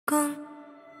What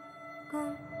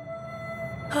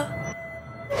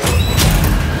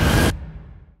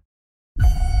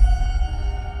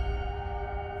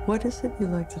is it you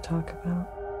like to talk about?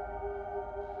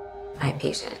 My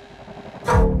patient.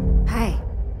 Hi.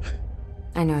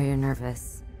 I know you're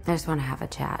nervous. I just want to have a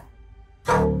chat.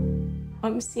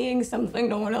 I'm seeing something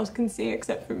no one else can see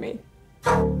except for me.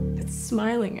 It's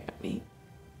smiling at me.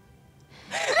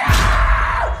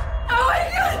 Oh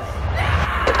my God!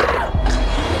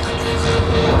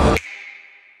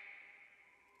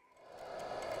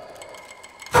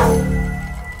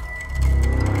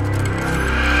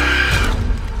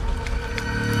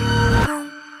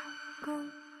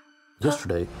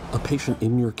 Yesterday, a patient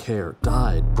in your care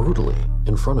died brutally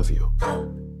in front of you.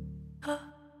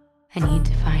 I need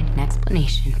to find an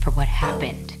explanation for what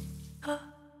happened.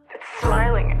 It's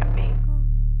smiling at me.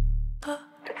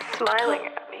 It's smiling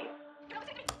at me.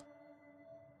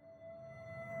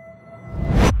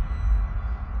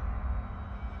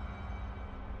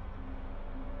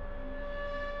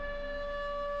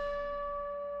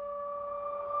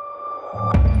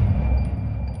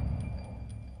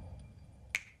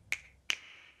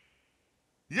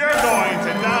 You're going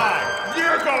to die!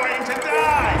 You're going to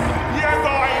die! You're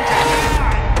going to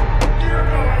die! You're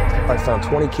going to die! I found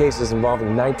 20 cases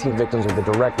involving 19 victims with a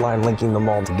direct line linking them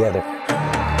all together.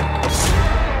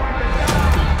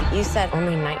 You said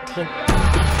only 19.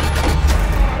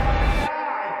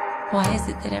 Why is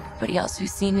it that everybody else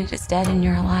who's seen it is dead and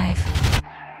you're alive?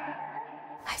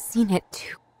 I've seen it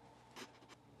too.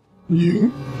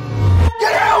 You?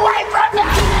 Get away from me!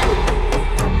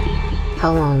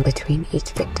 How long between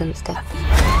each victim's death?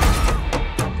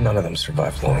 None of them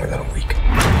survived longer than a week.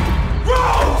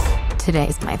 Rose!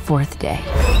 Today's my 4th day.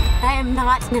 I am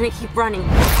not gonna keep running.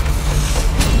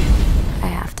 I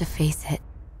have to face it.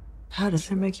 How does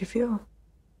it make you feel?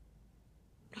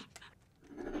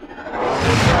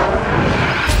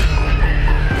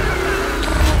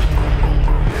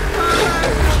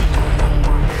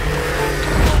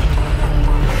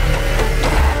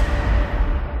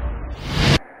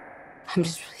 I'm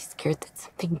just really scared that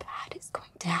something bad is going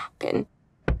to happen.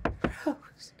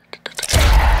 Rose.